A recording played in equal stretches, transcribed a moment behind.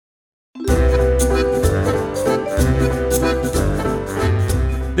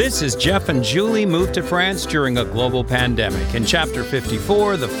This is Jeff and Julie moved to France during a global pandemic. In Chapter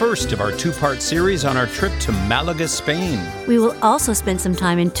 54, the first of our two-part series on our trip to Malaga, Spain. We will also spend some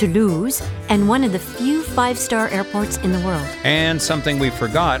time in Toulouse and one of the few five-star airports in the world. And something we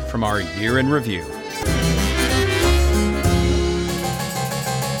forgot from our year in review.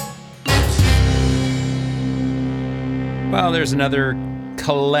 Well, there's another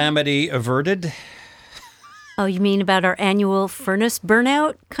calamity averted. Oh, you mean about our annual furnace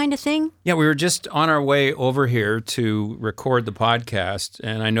burnout kind of thing? Yeah, we were just on our way over here to record the podcast,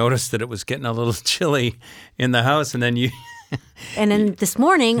 and I noticed that it was getting a little chilly in the house, and then you... And then this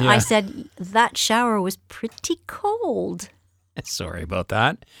morning, Yeah. I said that shower was pretty cold. Sorry about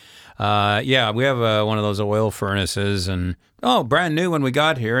that. Yeah, we have one of those oil furnaces, and brand new when we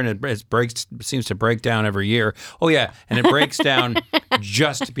got here, and it seems to break down every year. Oh yeah, and it breaks down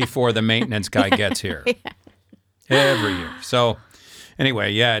just before the maintenance guy gets here. Yeah. Every year. So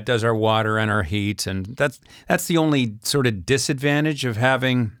anyway, yeah, it does our water and our heat, and that's the only sort of disadvantage of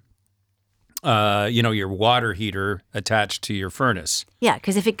having your water heater attached to your furnace. Yeah,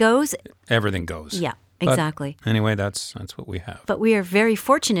 because if it goes, everything goes. Yeah, exactly. But anyway, that's what we have. But we are very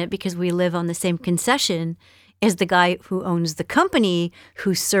fortunate because we live on the same concession as the guy who owns the company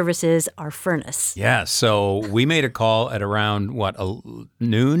who services our furnace. Yeah, so we made a call at around,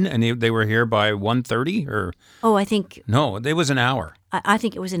 noon, and they were here by 1:30 or... Oh, I think... No, it was an hour. I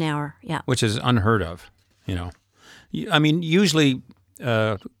think it was an hour, yeah. Which is unheard of, I mean, usually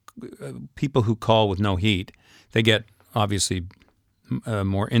people who call with no heat, they get, obviously,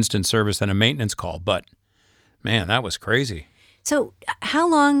 more instant service than a maintenance call. But, man, that was crazy. So how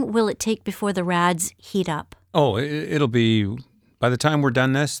long will it take before the rads heat up? Oh, it'll be, by the time we're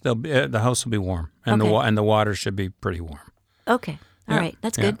done this, the house will be warm, and Okay. the water should be pretty warm. Okay, all right,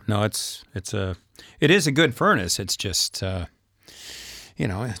 that's good. No, it is a good furnace. It's just,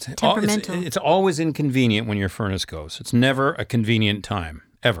 Temperamental. It's always inconvenient when your furnace goes. It's never a convenient time,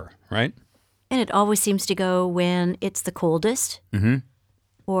 ever, right? And it always seems to go when it's the coldest. Mm-hmm.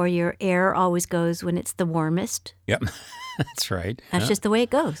 Or your air always goes when it's the warmest. Yep, that's right. That's just the way it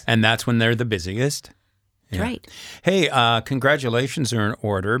goes. And that's when they're the busiest. That's right. Hey, congratulations are in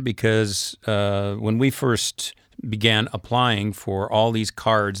order because when we first began applying for all these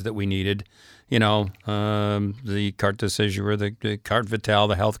cards that we needed, the carte de séjour, the carte vitale,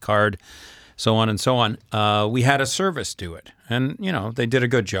 the health card, so on and so on, we had a service do it. And, they did a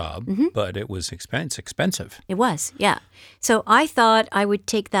good job, but it was expensive. It was, yeah. So I thought I would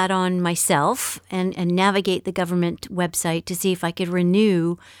take that on myself and navigate the government website to see if I could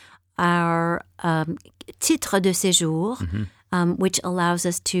renew our titre de séjour, which allows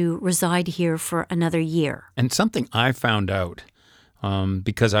us to reside here for another year. And something I found out,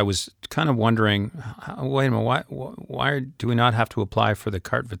 because I was kind of wondering, wait a minute, why do we not have to apply for the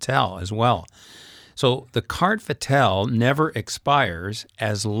carte vitale as well? So the carte vitale never expires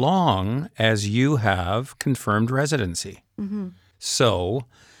as long as you have confirmed residency. Mm-hmm. So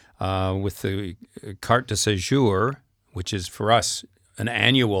with the carte de séjour, which is for us an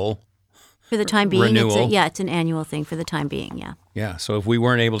annual for the time being, renewal. It's an annual thing for the time being, yeah. Yeah, so if we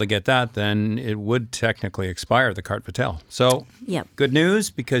weren't able to get that, then it would technically expire, the carte vitale. So Good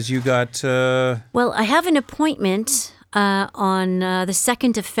news because you got... Well, I have an appointment on the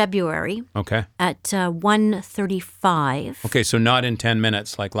 2nd of February at 1:35. Okay, so not in 10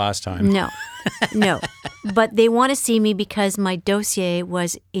 minutes like last time. No. But they want to see me because my dossier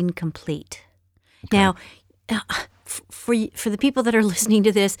was incomplete. Okay. Now... For the people that are listening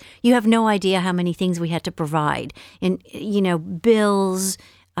to this, you have no idea how many things we had to provide. And, bills,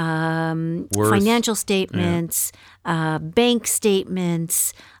 financial statements, bank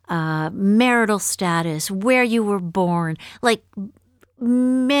statements, marital status, where you were born, like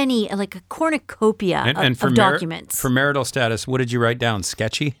a cornucopia of documents. For marital status, what did you write down?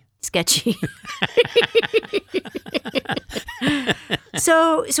 Sketchy? Sketchy.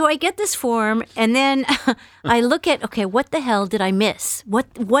 So I get this form, and then I look at, what the hell did I miss?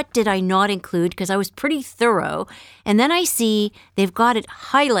 What did I not include? Because I was pretty thorough. And then I see they've got it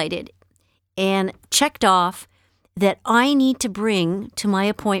highlighted and checked off that I need to bring to my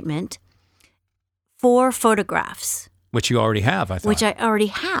appointment 4 photographs. Which you already have, I thought. Which I already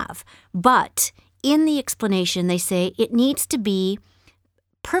have. But in the explanation, they say it needs to be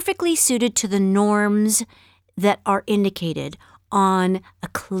perfectly suited to the norms that are indicated on a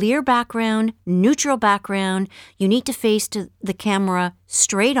clear background, neutral background. You need to face to the camera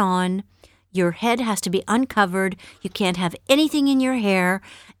straight on. Your head has to be uncovered. You can't have anything in your hair,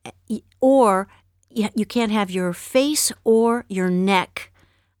 or you can't have your face or your neck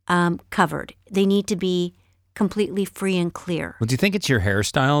covered. They need to be completely free and clear. Well, do you think it's your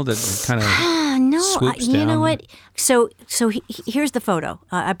hairstyle that kind of No, swoops you down? know what? So here's the photo.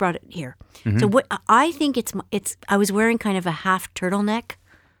 I brought it here. So what I think it's I was wearing kind of a half turtleneck.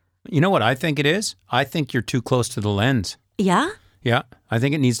 You know what I think it is? I think you're too close to the lens. Yeah? Yeah, I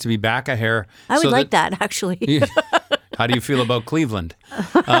think it needs to be back a hair. I would like that actually. How do you feel about Cleveland?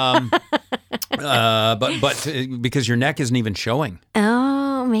 But because your neck isn't even showing.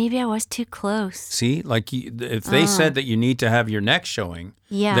 Oh, maybe I was too close. See, like if they said that you need to have your neck showing,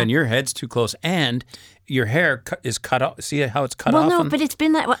 then your head's too close, and your hair is cut off. See how it's cut off? Well, no, but it's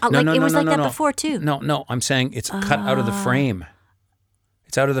been that. It was like that before too. No, I'm saying it's cut out of the frame.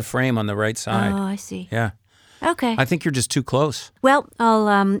 It's out of the frame on the right side. Oh, I see. Yeah. Okay. I think you're just too close. Well, I'll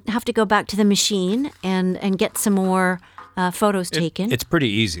have to go back to the machine and get some more photos taken. It's pretty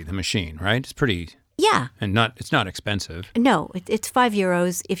easy, the machine, right? It's pretty. Yeah. And it's not expensive. No, it's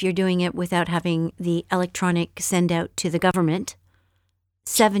 €5 if you're doing it without having the electronic send out to the government.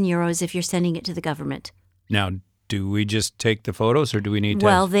 €7 if you're sending it to the government. Now, do we just take the photos, or do we need to?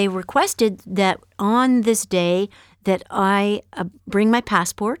 Well, they requested that on this day that I bring my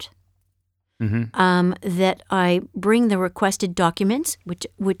passport. That I bring the requested documents,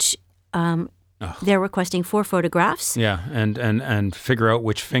 which they're requesting 4 photographs. Yeah, and figure out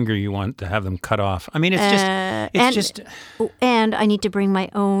which finger you want to have them cut off. I mean, it's just. And I need to bring my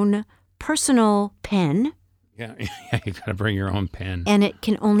own personal pen. Yeah, you got to bring your own pen. And it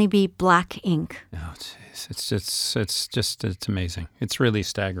can only be black ink. Oh, it's amazing. It's really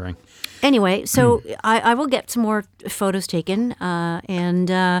staggering. Anyway, so I will get some more photos taken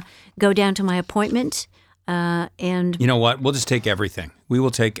and go down to my appointment. And you know what? We'll just take everything. We will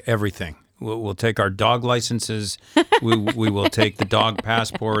take everything. We'll take our dog licenses. we will take the dog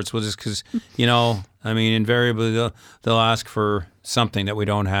passports. We'll just because I mean, invariably they'll ask for something that we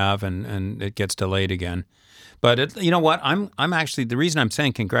don't have, and it gets delayed again. But you know what? I'm actually, the reason I'm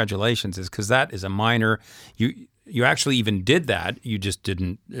saying congratulations is because that is a minor. You actually even did that. You just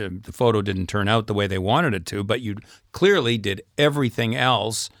didn't. The photo didn't turn out the way they wanted it to. But you clearly did everything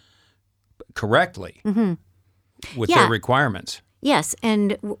else correctly with their requirements. Yes,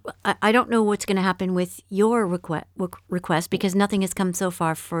 and I don't know what's going to happen with your request because nothing has come so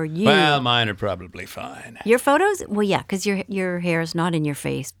far for you. Well, mine are probably fine. Your photos? Well, yeah, because your hair is not in your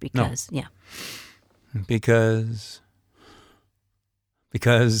face because, yeah. Because,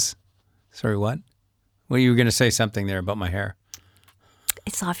 sorry, what? Well, you were going to say something there about my hair.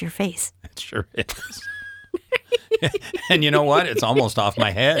 It's off your face. It sure is. And you know what? It's almost off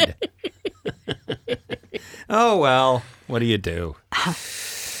my head. Oh, well, what do you do?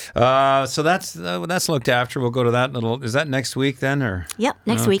 So that's looked after. We'll go to that little. Is that next week then, or? Yep,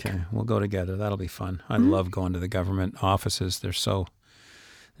 next week. We'll go together. That'll be fun. I love going to the government offices. They're so.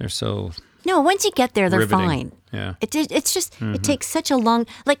 No, once you get there, they're riveting. fine. Yeah. It's just it takes such a long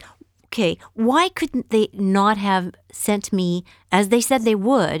okay. Why couldn't they not have sent me, as they said they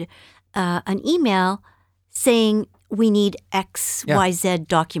would, an email saying we need X, Y, Z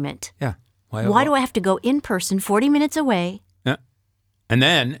document? Yeah. Why do I have to go in person, 40 minutes away? Yeah. And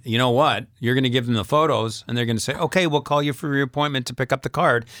then, you know what? You're going to give them the photos, and they're going to say, okay, we'll call you for your appointment to pick up the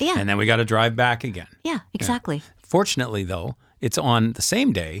card. Yeah. And then we got to drive back again. Yeah, exactly. Yeah. Fortunately, though, it's on the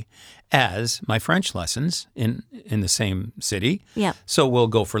same day as my French lessons in the same city. Yeah. So we'll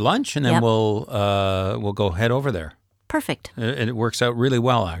go for lunch, and then we'll go head over there. Perfect. It works out really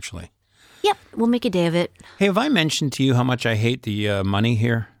well, actually. Yep, we'll make a day of it. Hey, have I mentioned to you how much I hate the money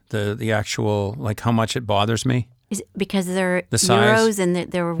here? The actual, how much it bothers me? Is it because they're the size? euros and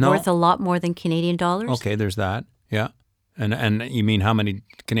they're worth a lot more than Canadian dollars? Okay, there's that. Yeah. And you mean how many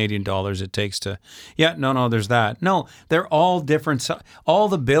Canadian dollars it takes to... Yeah, no, there's that. No, they're all different. All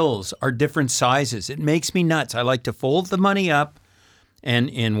the bills are different sizes. It makes me nuts. I like to fold the money up and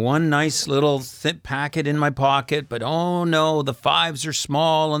in one nice little thick packet in my pocket, but oh no, the 5s are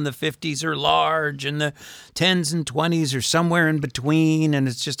small and the 50s are large and the 10s and 20s are somewhere in between, and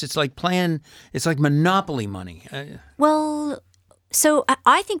it's like Monopoly money. Well, so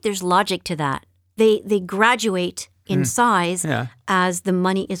I think there's logic to that. They graduate in size as the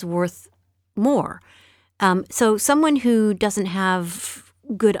money is worth more. So someone who doesn't have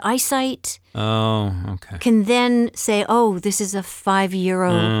good eyesight can then say, oh, this is a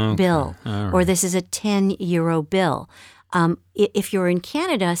 €5 bill, or this is a €10 bill. If you're in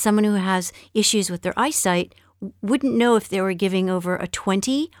Canada, someone who has issues with their eyesight wouldn't know if they were giving over a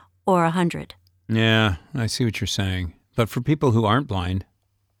 20 or 100. Yeah, I see what you're saying. But for people who aren't blind,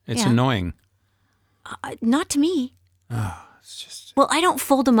 it's annoying. Not to me. it's just. Well, I don't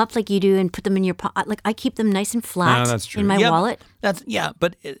fold them up like you do and put them in your pocket. Like I keep them nice and flat That's true. in my wallet. But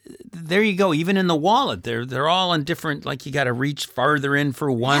there you go. Even in the wallet, they're all in different. Like you got to reach farther in for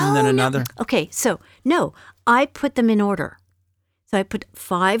one than another. Okay, so no, I put them in order. So I put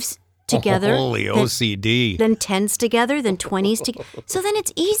 5s together. Holy OCD. Then 10s together, then 20s together. So then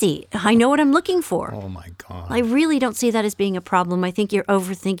it's easy. I know what I'm looking for. Oh my God. I really don't see that as being a problem. I think you're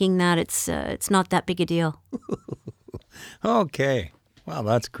overthinking that. It's not that big a deal. Okay. Well,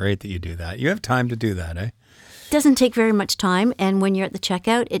 that's great that you do that. You have time to do that, eh? Doesn't take very much time, and when you're at the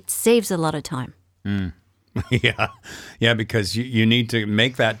checkout, it saves a lot of time. Yeah, because you need to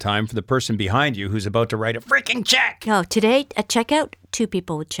make that time for the person behind you who's about to write a freaking check. Oh, today at checkout, 2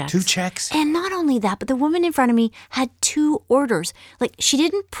 people with checks. 2 checks? And not only that, but the woman in front of me had 2 orders. Like, she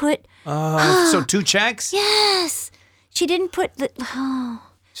didn't put... So 2 checks? Yes! She didn't put the... Oh,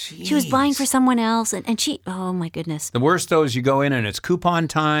 she was buying for someone else, and she... Oh, my goodness. The worst, though, is you go in and it's coupon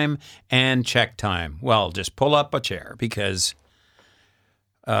time and check time. Well, just pull up a chair because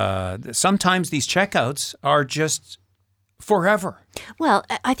sometimes these checkouts are just forever. Well,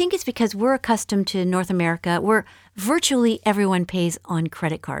 I think it's because we're accustomed to North America where virtually everyone pays on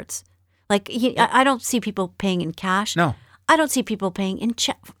credit cards. Like, I don't see people paying in cash. No. I don't see people paying in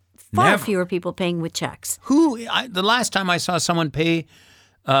check. Far Never. fewer people paying with checks. The last time I saw someone pay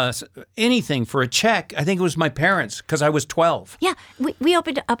anything for a check, I think it was my parents because I was 12. Yeah, we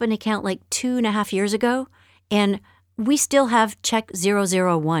opened up an account like 2.5 years ago, and we still have check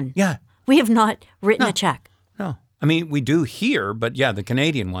 001. Yeah. We have not written a check. No. I mean, we do here, but yeah, the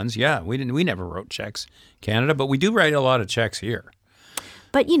Canadian ones, yeah, we never wrote checks in Canada, but we do write a lot of checks here.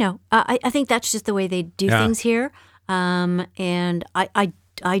 But, I think that's just the way they do things here. And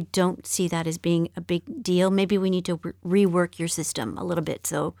I don't see that as being a big deal. Maybe we need to rework your system a little bit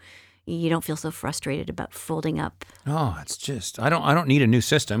so you don't feel so frustrated about folding up. Oh, it's just I don't need a new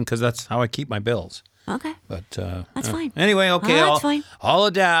system because that's how I keep my bills. Okay, But that's fine. Anyway, okay, That's fine. I'll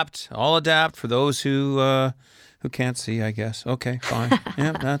adapt. I'll adapt for those who can't see, I guess. Okay, fine.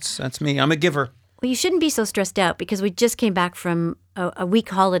 Yeah, that's me. I'm a giver. Well, you shouldn't be so stressed out because we just came back from a week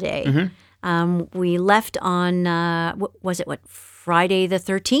holiday. Mm-hmm. We left on Friday the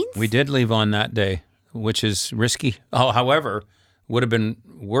 13th? We did leave on that day, which is risky. Oh, however, would have been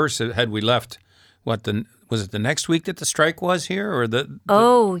worse had we left. Was it the next week that the strike was here, or the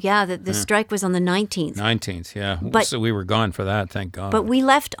strike was on the 19th. 19th, yeah. But, so we were gone for that, thank God. But we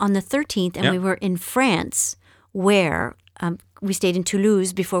left on the 13th, and we were in France, where we stayed in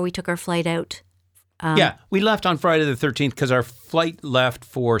Toulouse before we took our flight out. We left on Friday the 13th because our flight left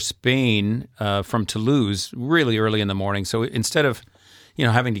for Spain from Toulouse really early in the morning. So instead of,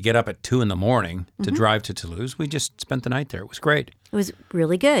 having to get up at 2 in the morning to drive to Toulouse, we just spent the night there. It was great. It was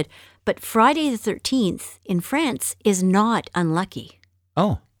really good. But Friday the 13th in France is not unlucky.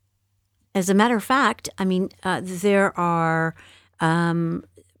 Oh. As a matter of fact, I mean, there are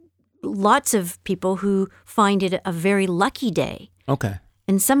lots of people who find it a very lucky day. Okay.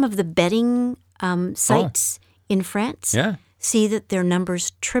 And some of the betting sites in France see that their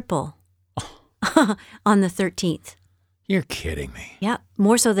numbers triple on the 13th. You're kidding me. Yeah,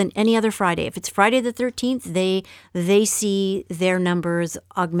 more so than any other Friday. If it's Friday the 13th, they see their numbers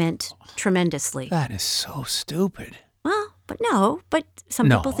augment tremendously. That is so stupid. Well, but some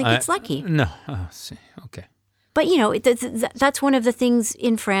people think it's lucky. No, see, okay. But, that's one of the things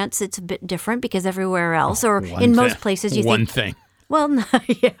in France. It's a bit different because everywhere else, most places, you think... One thing. Well, no,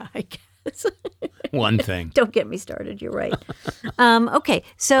 yeah, I guess. One thing. Don't get me started. You're right. Okay,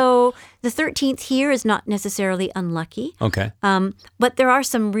 so the 13th here is not necessarily unlucky. Okay. But there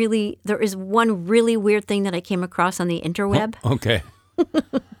is one really weird thing that I came across on the interweb. Oh, okay.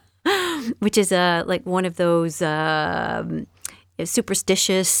 Which is like one of those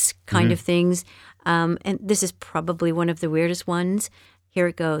superstitious kind of things. And this is probably one of the weirdest ones. Here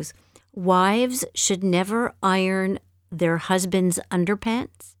it goes. Wives should never iron their husband's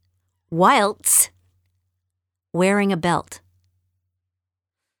underpants whilst wearing a belt.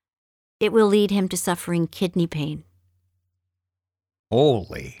 It will lead him to suffering kidney pain.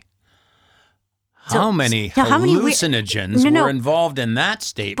 Holy. How many hallucinogens were involved in that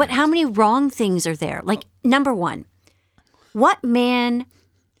statement? But how many wrong things are there? Like, number one, what man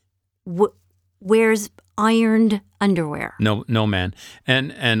wears ironed underwear? No man.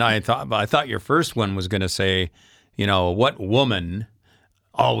 And I thought your first one was going to say, what woman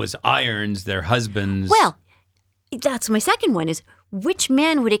always irons their husband's... Well, that's my second one is, which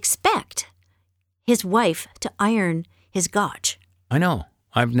man would expect his wife to iron his gotch? I know.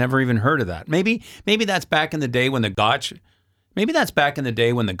 I've never even heard of that. Maybe that's back in the day when the gotch Maybe that's back in the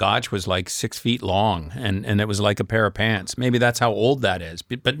day when the gotch was like 6 feet long and it was like a pair of pants. Maybe that's how old that is.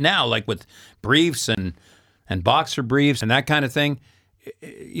 But now, like with briefs and boxer briefs and that kind of thing,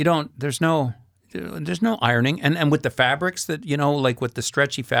 there's no ironing. And with the fabrics that, like with the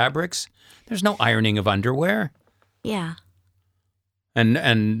stretchy fabrics, there's no ironing of underwear. Yeah.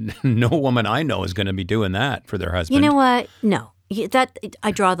 And no woman I know is going to be doing that for their husband. You know what? No.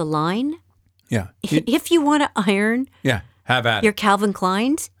 I draw the line. Yeah. If you want to iron have at your it. Calvin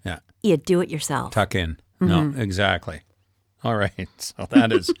Kleins, Yeah. you do it yourself. Tuck in. No, exactly. All right. So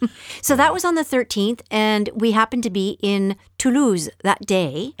that is. So that was on the 13th, and we happened to be in Toulouse that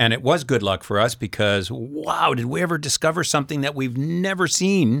day. And it was good luck for us because, wow, did we ever discover something that we've never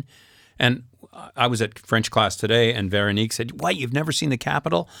seen? And I was at French class today, and Veronique said, "What? You've never seen the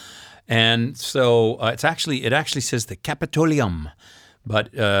Capitol?" And so it actually says the Capitolium, but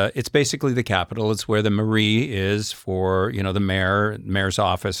it's basically the Capitol. It's where the mairie is for the mayor's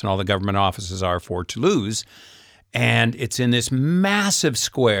office, and all the government offices are for Toulouse. And it's in this massive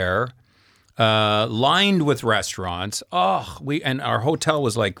square, lined with restaurants. And our hotel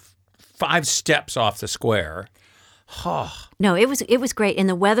was like 5 steps off the square. No, it was great, and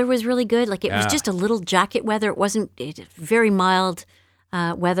the weather was really good. Like it was just a little jacket weather. It wasn't very mild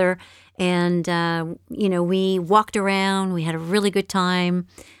weather, and we walked around. We had a really good time.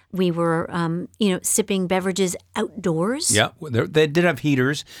 We were, sipping beverages outdoors. Yeah, they did have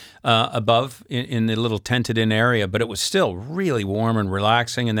heaters above in the little tented-in area, but it was still really warm and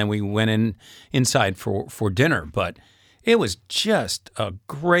relaxing. And then we went inside for dinner. But it was just a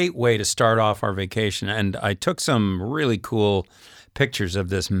great way to start off our vacation. And I took some really cool pictures of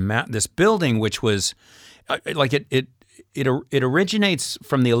this building, which was like it originates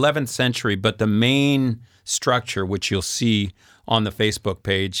from the 11th century, but the main structure, which you'll see on the Facebook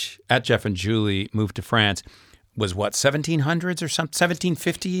page at Jeff and Julie Moved to France, was what, 1700s or something?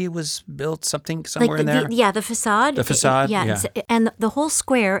 1750 was built, somewhere in there? The facade. The facade, yeah. And the whole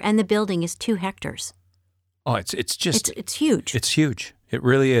square and the building is 2 hectares. Oh, it's just... It's huge. It's huge. It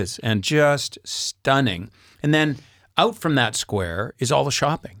really is. And just stunning. And then out from that square is all the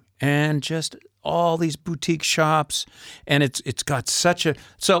shopping and just all these boutique shops. And it's got such a...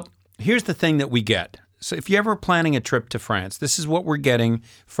 So here's the thing that we get. So if you're ever planning a trip to France, this is what we're getting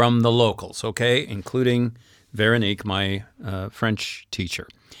from the locals, okay? Including Veronique, my French teacher.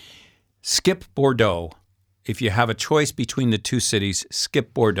 Skip Bordeaux. If you have a choice between the 2 cities,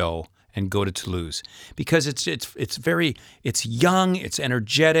 skip Bordeaux and go to Toulouse, because it's young, it's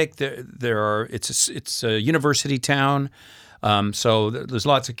energetic. It's a university town, so there's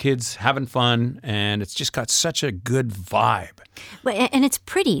lots of kids having fun, and it's just got such a good vibe. And it's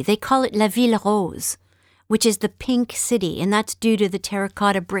pretty. They call it La Ville Rose, which is the pink city, and that's due to the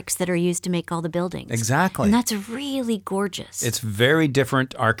terracotta bricks that are used to make all the buildings. Exactly. And that's really gorgeous. It's very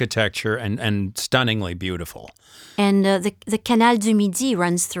different architecture and stunningly beautiful. And the Canal du Midi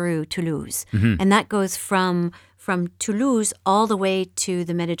runs through Toulouse, and that goes from Toulouse all the way to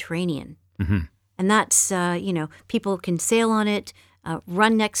the Mediterranean. Mm-hmm. And that's, people can sail on it,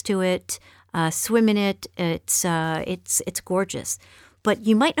 run next to it, swim in it. It's gorgeous. But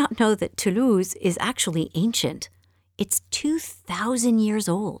you might not know that Toulouse is actually ancient. It's 2,000 years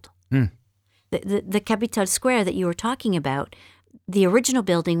old. Mm. The Capitol Square that you were talking about, the original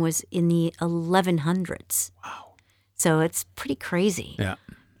building was in the 1100s. Wow. So it's pretty crazy. Yeah.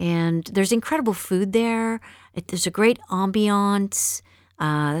 And there's incredible food there. There's a great ambiance.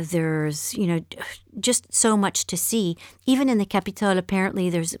 There's, just so much to see. Even in the Capitol, apparently,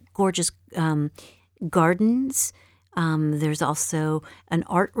 there's gorgeous gardens. There's also an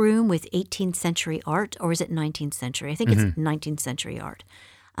art room with 18th century art, or is it 19th century? I think it's 19th century art.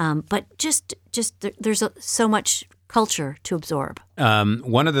 But just there's so much culture to absorb.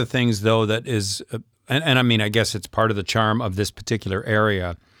 One of the things, though, that is, and I mean, I guess it's part of the charm of this particular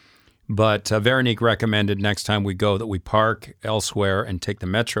area, but Veronique recommended next time we go that we park elsewhere and take the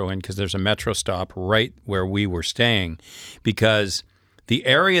metro in, because there's a metro stop right where we were staying, because the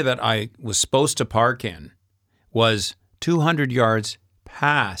area that I was supposed to park in was 200 yards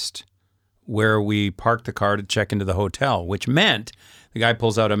past where we parked the car to check into the hotel, which meant the guy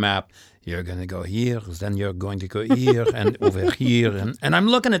pulls out a map. You're going to go here, then you're going to go here and over here. And I'm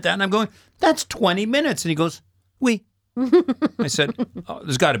looking at that and I'm going, that's 20 minutes. And he goes, oui. I said,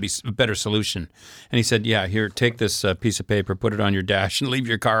 there's got to be a better solution. And he said, yeah, here, take this piece of paper, put it on your dash and leave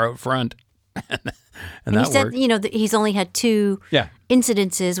your car out front. and that he said, worked. He's only had 2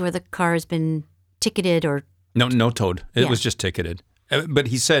 incidences where the car has been ticketed or... No towed. It was just ticketed. But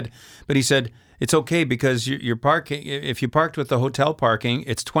he said, it's okay because you're parking. If you parked with the hotel parking,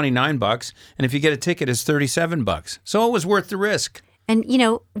 it's $29, and if you get a ticket, it's $37. So it was worth the risk. And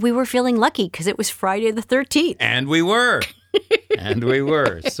we were feeling lucky because it was Friday the 13th. And we were.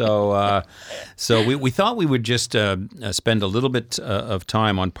 So we thought we would just spend a little bit of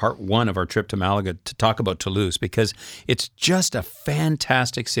time on part one of our trip to Malaga to talk about Toulouse, because it's just a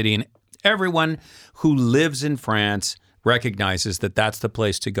fantastic city, and everyone who lives in France recognizes that that's the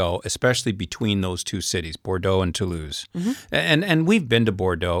place to go, especially between those two cities, Bordeaux and Toulouse. Mm-hmm. And we've been to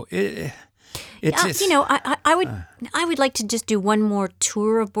Bordeaux. I would like to just do one more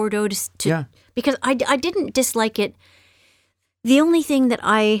tour of Bordeaux because I didn't dislike it. The only thing that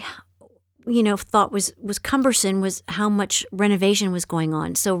I thought was cumbersome was how much renovation was going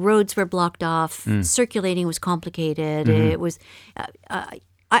on. So roads were blocked off, circulating was complicated. Mm-hmm. It was.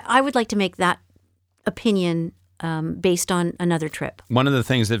 I would like to make that opinion based on another trip. One of the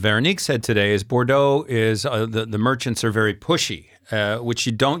things that Veronique said today is Bordeaux is the merchants are very pushy, which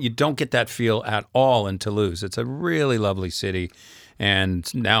you don't get that feel at all in Toulouse. It's a really lovely city.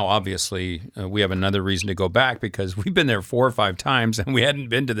 And now, obviously, we have another reason to go back because we've been there 4 or 5 times and we hadn't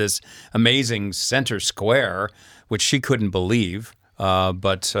been to this amazing center square, which she couldn't believe.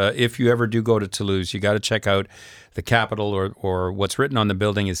 But if you ever do go to Toulouse, you got to check out the Capitol, or what's written on the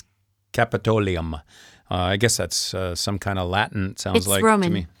building is Capitolium. I guess that's some kind of Latin. Sounds like Roman.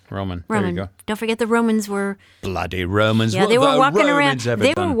 To me. Roman. There you go. Don't forget the Romans were bloody Romans. Yeah, they were walking around.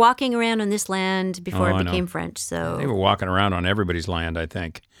 They were walking around on this land before it became French. So they were walking around on everybody's land, I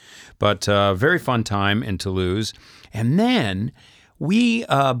think. But very fun time in Toulouse, and then we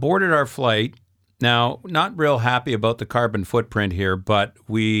boarded our flight. Now, not real happy about the carbon footprint here, but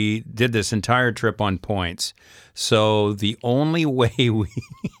we did this entire trip on points. So the only way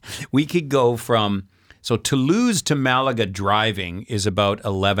we could go from Toulouse to Malaga driving is about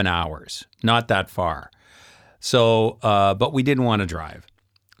 11 hours, not that far. So, but we didn't want to drive.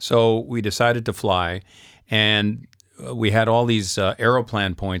 So we decided to fly, and we had all these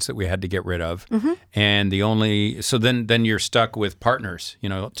Aeroplan points that we had to get rid of. Mm-hmm. And then you're stuck with partners, to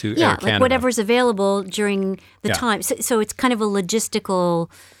Air Canada. Like whatever's available during the time. So it's kind of a logistical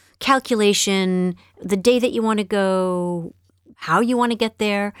calculation, the day that you want to go, how you want to get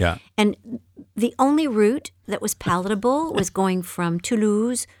there. Yeah. And the only route that was palatable was going from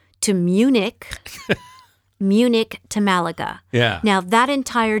Toulouse to Munich, Munich to Malaga. Yeah. Now, that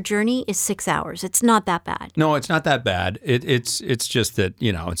entire journey is 6 hours. It's not that bad. No, it's not that bad. It's just that,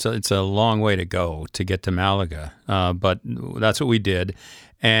 it's a long way to go to get to Malaga. But that's what we did.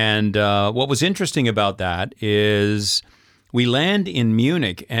 And what was interesting about that is we land in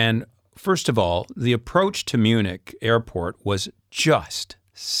Munich, and first of all, the approach to Munich airport was just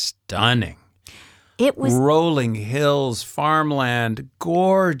stunning. It was rolling hills, farmland,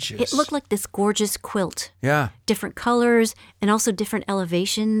 gorgeous. It looked like this gorgeous quilt. Yeah. Different colors and also different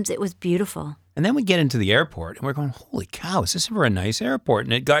elevations. It was beautiful. And then we get into the airport and we're going, holy cow, is this ever a nice airport?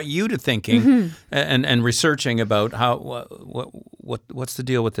 And it got you to thinking and researching about what's the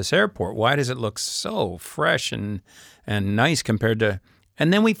deal with this airport? Why does it look so fresh and nice compared to...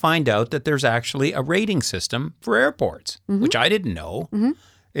 And then we find out that there's actually a rating system for airports, which I didn't know. Mm-hmm.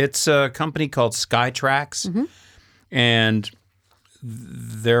 It's a company called Skytrax, and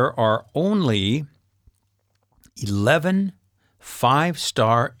there are only 11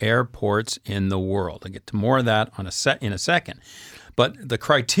 5-star airports in the world. I'll get to more of that in a second. But the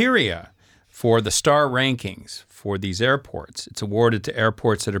criteria for the star rankings for these airports, it's awarded to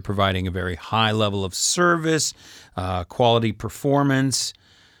airports that are providing a very high level of service, quality performance.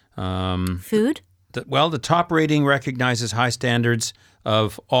 Food? The top rating recognizes high standards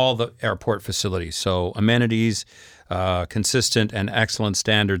of all the airport facilities. So amenities, consistent and excellent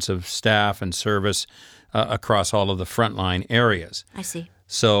standards of staff and service across all of the frontline areas. I see.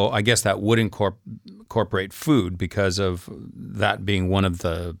 So I guess that would incorporate food because of that being one of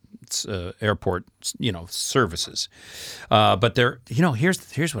the airport, services. But there,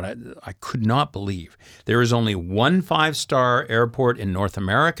 here's what I could not believe. There is only one 5-star airport in North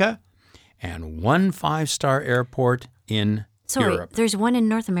America and one 5-star airport in Europe. There's one in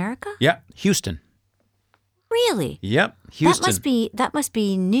North America? Yeah, Houston. Really? Yep, Houston. That must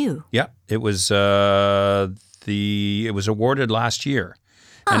be new. Yep, it was it was awarded last year,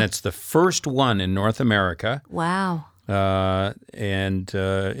 and it's the first one in North America. Wow. And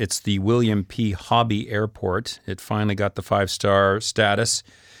it's the William P. Hobby Airport. It finally got the 5-star status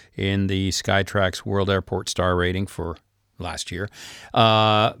in the Skytrax World Airport Star Rating for last year.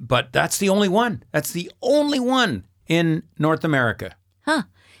 But that's the only one. That's the only one in North America. Huh.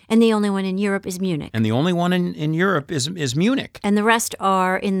 And the only one in Europe is Munich. And the only one in Europe is Munich. And the rest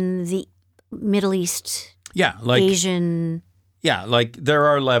are in the Middle East, Asian. Yeah, like there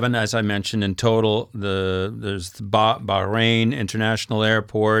are 11, as I mentioned, in total. There's the Bahrain International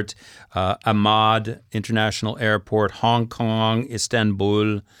Airport, Ahmad International Airport, Hong Kong,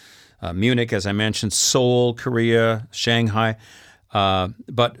 Istanbul, Munich, as I mentioned, Seoul, Korea, Shanghai.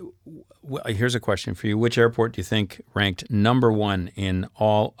 But here's a question for you. Which airport do you think ranked number one in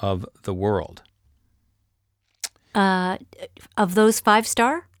all of the world? Of those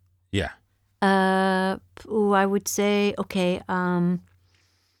 5-star? Yeah. I would say, Qatar.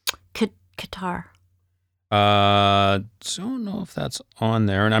 Don't know if that's on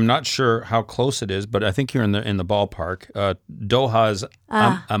there, and I'm not sure how close it is, but I think you're in the ballpark. Doha's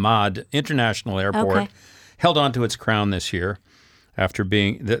Ahmad International Airport held on to its crown this year after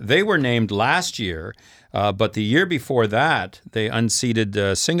they were named last year, but the year before that they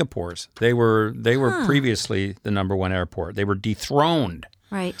unseated Singapore's. They were previously the number one airport. They were dethroned.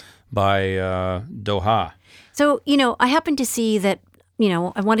 Right. By Doha. So, I happened to see that,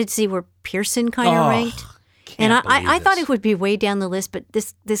 I wanted to see where Pearson kind of ranked. And I thought it would be way down the list, but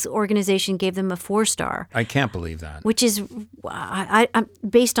this organization gave them a 4-star. I can't believe that. Which is I'm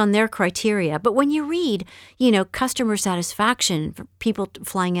based on their criteria. But when you read, customer satisfaction for people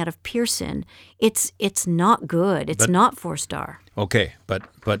flying out of Pearson, it's not good. It's not 4-star. Okay, but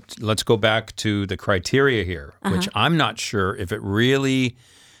let's go back to the criteria here, which I'm not sure if it really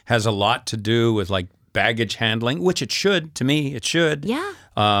has a lot to do with like baggage handling, which it should. To me, it should. Yeah.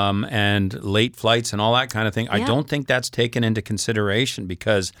 And late flights and all that kind of thing. Yeah. I don't think that's taken into consideration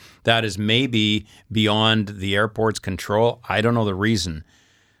because that is maybe beyond the airport's control. I don't know the reason,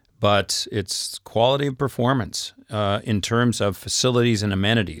 but it's quality of performance in terms of facilities and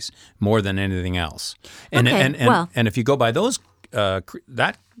amenities more than anything else. And and if you go by those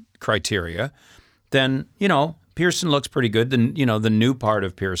that criteria, then Pearson looks pretty good. The new part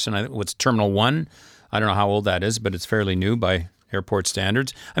of Pearson, what's Terminal 1? I don't know how old that is, but it's fairly new by airport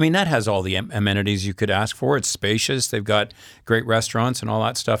standards. I mean, that has all the amenities you could ask for. It's spacious. They've got great restaurants and all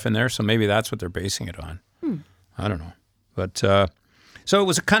that stuff in there. So maybe that's what they're basing it on. I don't know. But so it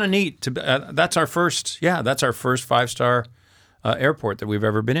was kind of neat. That's our first 5-star airport that we've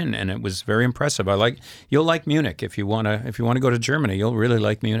ever been in, and it was very impressive. You'll like Munich if you want to go to Germany. You'll really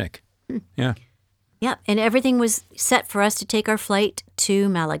like Munich. Yeah. Yeah, and everything was set for us to take our flight to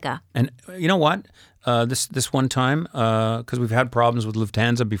Malaga. And you know what? This one time, because we've had problems with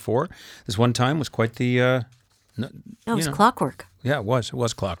Lufthansa before, this one time was quite the... it was clockwork. Yeah, it was. It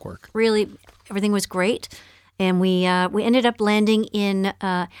was clockwork. Really, everything was great. And we ended up landing in,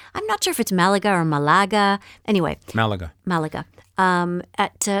 I'm not sure if it's Malaga or Malaga. Anyway. Malaga.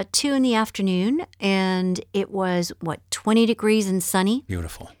 At 2 in the afternoon, and it was, 20 degrees and sunny.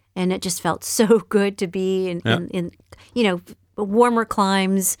 Beautiful. And it just felt so good to be in warmer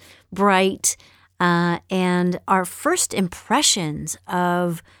climes, bright, and our first impressions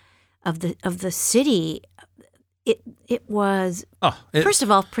of the city. It was first of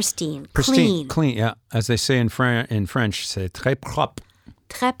all pristine, clean. Yeah, as they say in French, c'est très propre.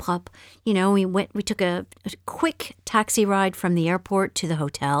 Très propre. We took a quick taxi ride from the airport to the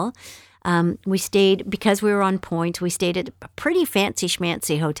hotel. We stayed, because we were on point, we stayed at a pretty fancy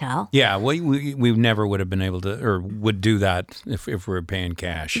schmancy hotel. Yeah, we never would have been able to, or would do that if we were paying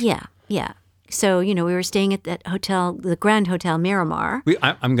cash. Yeah. So, we were staying at that hotel, the Grand Hotel Miramar.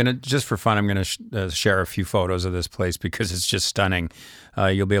 I'm going to, just for fun, I'm going to share a few photos of this place because it's just stunning.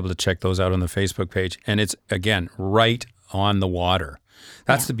 You'll be able to check those out on the Facebook page. And it's, again, right on the water.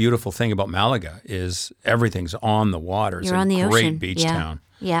 That's the beautiful thing about Malaga is everything's on the water. You're on the ocean. It's a great beach town.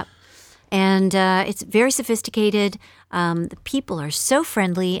 Yeah. And it's very sophisticated. The people are so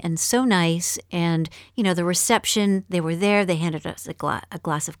friendly and so nice. And, the reception, they were there. They handed us a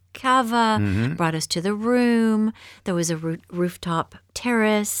glass of cava, brought us to the room. There was a rooftop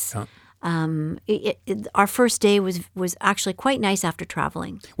terrace. Oh. Our first day was actually quite nice after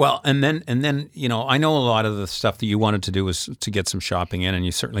traveling. Well, and then I know a lot of the stuff that you wanted to do was to get some shopping in, and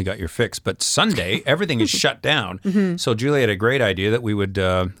you certainly got your fix. But Sunday, everything is shut down. So Julie had a great idea that we would,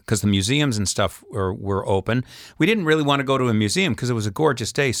 because the museums and stuff were open. We didn't really want to go to a museum because it was a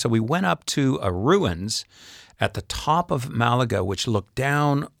gorgeous day. So we went up to a ruins at the top of Malaga, which looked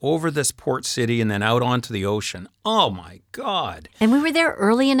down over this port city and then out onto the ocean. Oh, my God. And we were there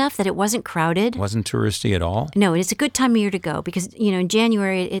early enough that it wasn't crowded. Wasn't touristy at all? No, it's a good time of year to go because, in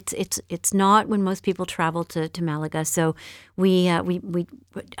January, it's not when most people travel to Malaga. So we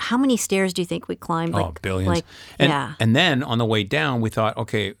how many stairs do you think we climbed? Billions. And then on the way down, we thought,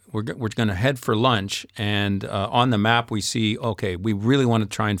 okay, we're going to head for lunch. And on the map, we see, okay, we really want to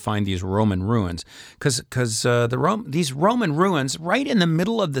try and find these Roman ruins because these Roman ruins right in the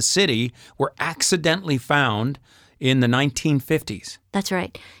middle of the city were accidentally found in the 1950s. That's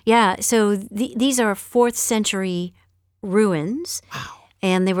right. Yeah. So these are 4th century ruins. Wow.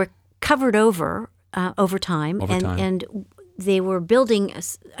 And they were covered over time. And they were building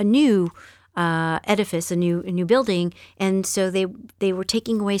a new edifice, a new building. And so they were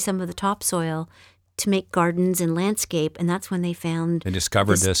taking away some of the topsoil to make gardens and landscape. And that's when they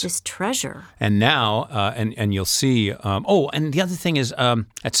discovered this treasure. And now, and you'll see, and the other thing is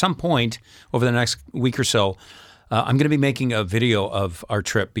at some point over the next week or so, I'm going to be making a video of our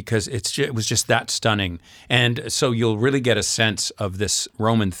trip because it was just that stunning. And so you'll really get a sense of this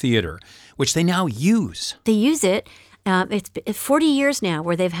Roman theater, which they now use. They use it. It's 40 years now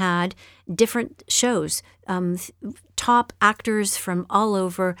where they've had different shows, top actors from all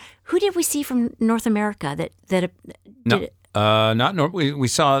over. Who did we see from North America that did it? We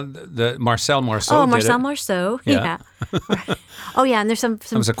saw the Marcel Marceau. Oh, Marcel Marceau. Yeah. Oh, yeah. And there's some.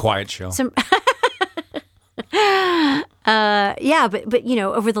 It was a quiet show. But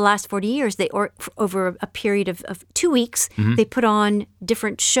over the last 40 years, over a period of 2 weeks, they put on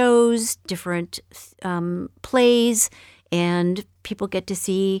different shows, different plays, and people get to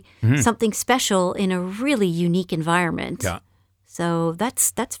see something special in a really unique environment. Yeah. So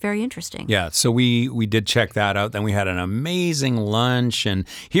that's very interesting. Yeah, so we did check that out. Then we had an amazing lunch. And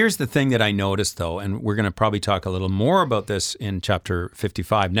here's the thing that I noticed, though, and we're going to probably talk a little more about this in chapter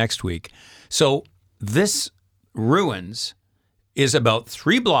 55 next week. So this ruins is about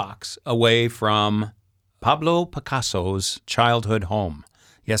 3 blocks away from Pablo Picasso's childhood home.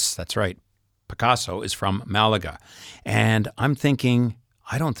 Yes, that's right. Picasso is from Malaga. And I'm thinking,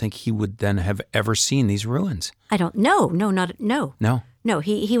 I don't think he would then have ever seen these ruins. I don't know. No. No,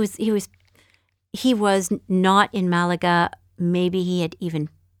 he was not in Malaga. Maybe he had even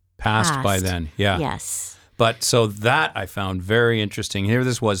passed by then. Yeah. Yes. But so that I found very interesting. Here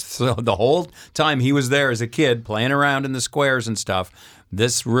this was, so the whole time he was there as a kid playing around in the squares and stuff,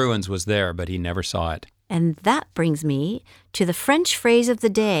 this ruins was there, but he never saw it. And that brings me to the French phrase of the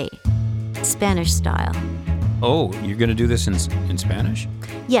day, Spanish style. Oh, you're going to do this in Spanish?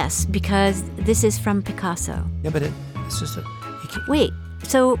 Yes, because this is from Picasso. Yeah, but it's just a... Wait,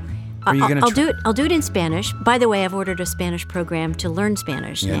 so... I'll do it in Spanish. By the way, I've ordered a Spanish program to learn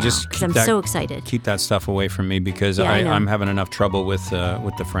Spanish now because I'm so excited. Keep that stuff away from me because I'm having enough trouble with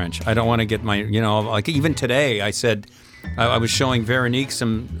the French. I don't want to get my, like even today I said, I was showing Veronique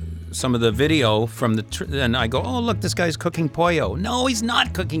some of the video from and I go, oh, look, this guy's cooking pollo. No, he's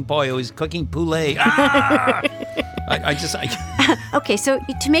not cooking pollo. He's cooking poulet. Ah! Okay, so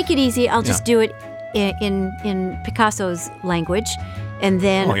to make it easy, I'll just do it in Picasso's language. And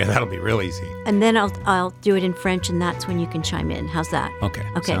then, oh yeah, that'll be real easy. And then I'll do it in French, and that's when you can chime in. How's that? Okay,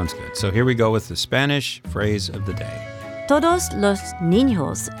 sounds good. So here we go with the Spanish phrase of the day. Todos los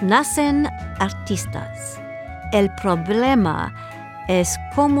niños nacen artistas. El problema es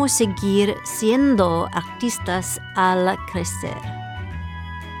cómo seguir siendo artistas al crecer.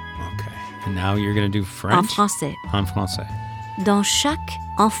 Okay, and now you're going to do French? En français. En français. Dans chaque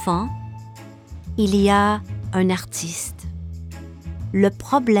enfant, il y a un artiste. Le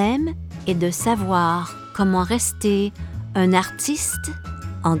problème est de savoir comment rester un artiste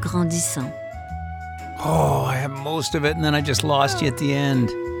en grandissant. Oh, I have most of it, and then I just lost you at the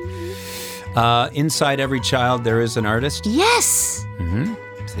end. Inside every child, there is an artist. Yes! Mm-hmm.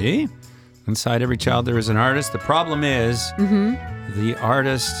 See? Inside every child, there is an artist. The problem is the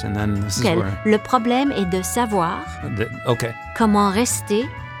artist, and then this is where... Le problème est de savoir comment rester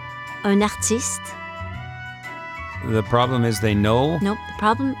un artiste. The problem is they know... Nope, the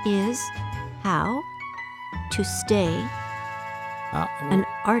problem is how to stay an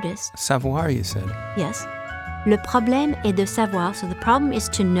artist. Savoir, you said. Yes. Le problème est de savoir, so the problem is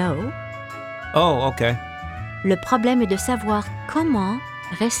to know. Oh, okay. Le problème est de savoir comment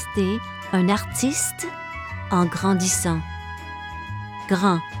rester un artiste en grandissant.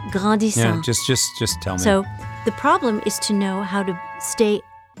 Grandissant. Yeah, just tell me. So the problem is to know how to stay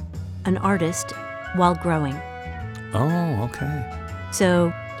an artist while growing. Oh, okay.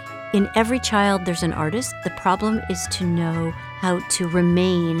 So in every child, there's an artist. The problem is to know how to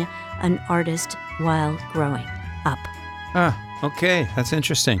remain an artist while growing up. Okay. That's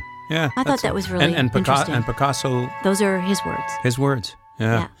interesting. Yeah. I thought that was really interesting. And Picasso... Those are his words. His words.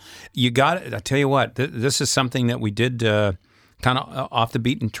 Yeah. You got it. I tell you what, this is something that we did kind of off the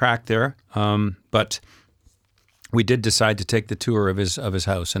beaten track there, but we did decide to take the tour of his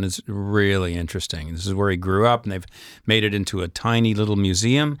house, and it's really interesting. This is where he grew up, and they've made it into a tiny little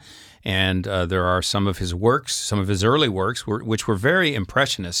museum, and there are some of his works, some of his early works, which were very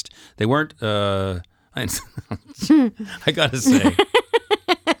impressionist. They weren't, I got to say.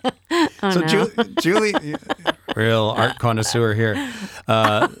 Julie, real art connoisseur here.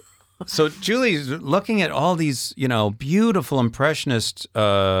 So Julie's looking at all these, beautiful impressionist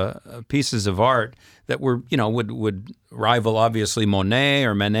pieces of art that were, would rival obviously Monet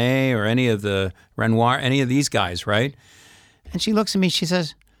or Manet or any of the Renoir, any of these guys, right? And she looks at me, she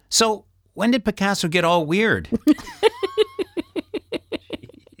says, "So when did Picasso get all weird?"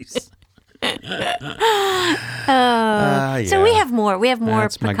 So we have more. We have more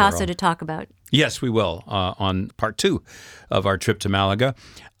Picasso to talk about. Yes, we will on part 2 of our trip to Malaga.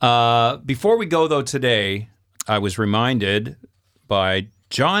 Before we go, though, today, I was reminded by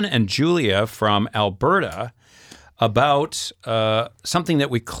John and Julia from Alberta about something that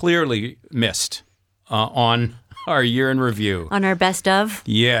we clearly missed on our year in review. On our best of?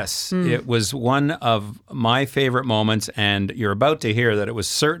 Yes. It was one of my favorite moments, and you're about to hear that it was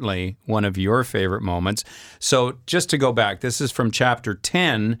certainly one of your favorite moments. So just to go back, this is from Chapter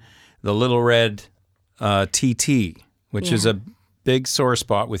 10, The Little Red TT, which is a big sore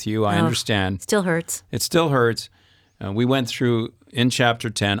spot with you, I understand. Still hurts. It still hurts. We went through, in Chapter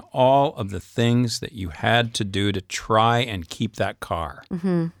 10, all of the things that you had to do to try and keep that car.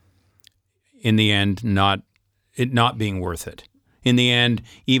 Mm-hmm. In the end, not being worth it. In the end,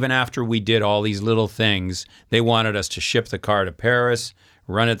 even after we did all these little things, they wanted us to ship the car to Paris,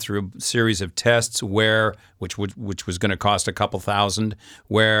 run it through a series of tests which was going to cost a couple $1,000,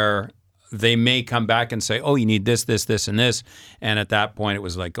 where they may come back and say, "Oh, you need this, this, this, and this." And at that point, it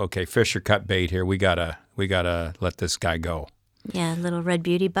was like, "Okay, fish or cut bait here. We gotta let this guy go." Yeah, little red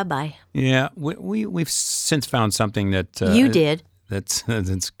beauty, bye-bye. Yeah, we've since found something that you did. That's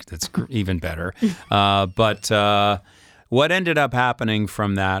even better. But what ended up happening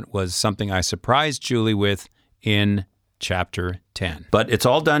from that was something I surprised Julie with in Chapter 10. But it's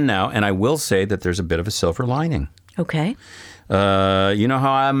all done now, and I will say that there's a bit of a silver lining. Okay. You know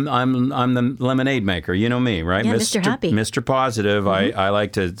how I'm the lemonade maker. You know me, right? Yeah, Mr. Happy. Mr. Positive. Mm-hmm. I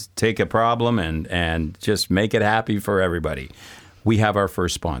like to take a problem and just make it happy for everybody. We have our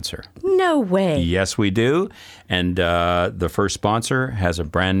first sponsor. No way. Yes, we do. And the first sponsor has a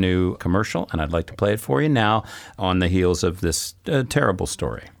brand new commercial, and I'd like to play it for you now on the heels of this terrible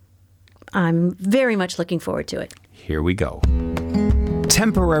story. I'm very much looking forward to it. Here we go.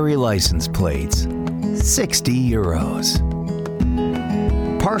 Temporary license plates, €60.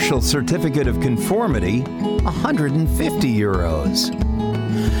 Partial certificate of conformity, €150.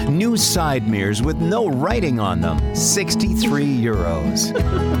 New side mirrors with no writing on them, €63.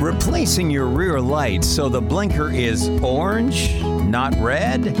 Replacing your rear lights so the blinker is orange, not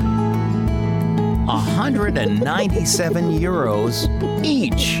red, €197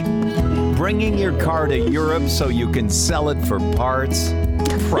 each. Bringing your car to Europe so you can sell it for parts,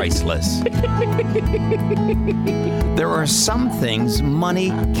 priceless. There are some things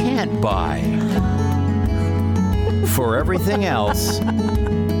money can't buy. For everything else,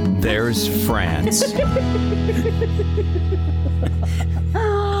 there's France.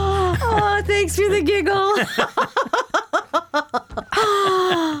 Oh, thanks for the giggle.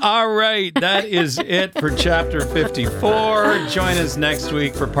 All right, that is it for Chapter 54. Join us next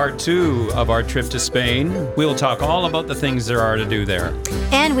week for Part 2 of our trip to Spain. We will talk all about the things there are to do there.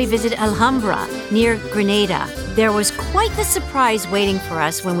 And we visit Alhambra, near Granada. There was quite the surprise waiting for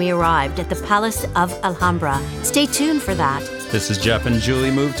us when we arrived at the Palace of Alhambra. Stay tuned for that. This is Jeff and Julie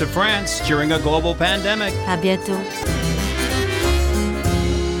moved to France during a global pandemic. À bientôt.